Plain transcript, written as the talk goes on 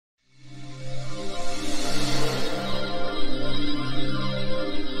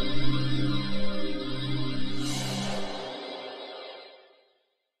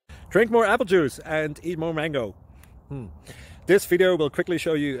Drink more apple juice and eat more mango. This video will quickly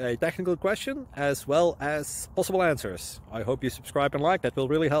show you a technical question as well as possible answers. I hope you subscribe and like, that will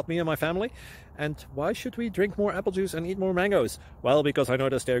really help me and my family. And why should we drink more apple juice and eat more mangoes? Well, because I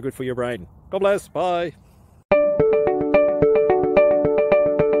noticed they're good for your brain. God bless, bye.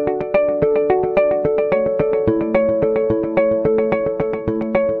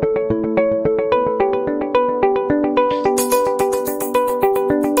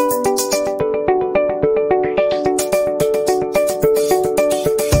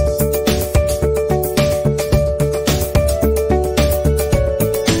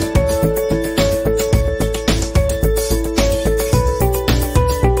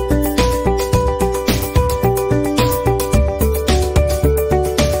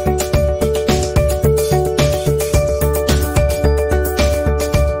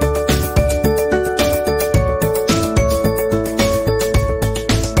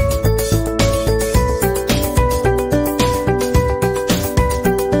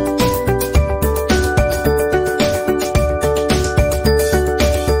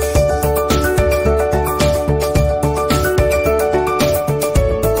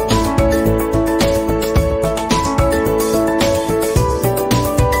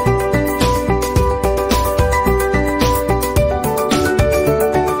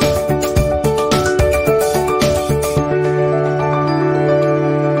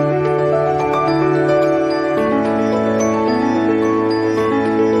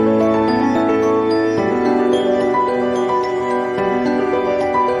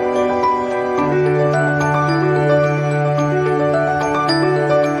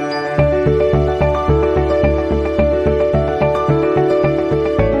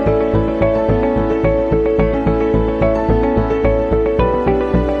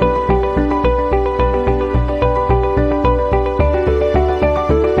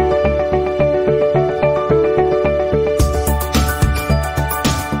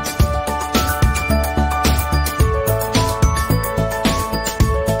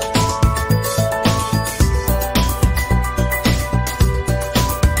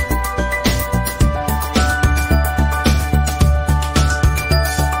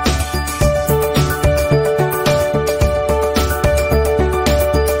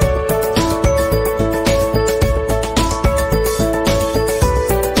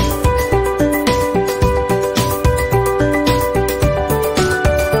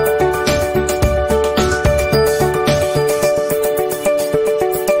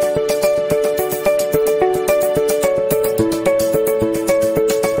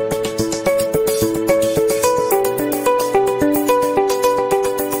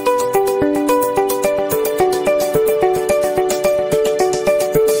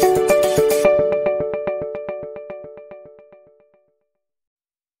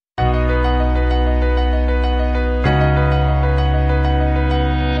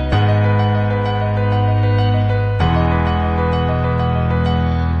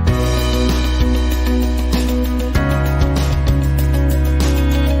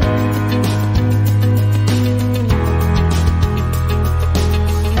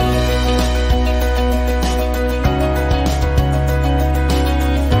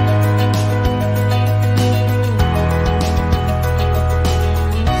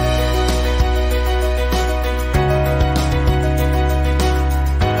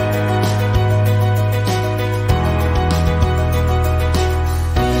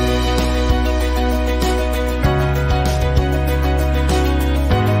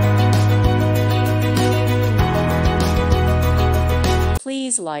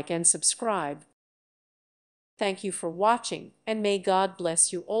 Please like and subscribe. Thank you for watching, and may God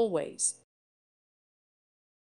bless you always.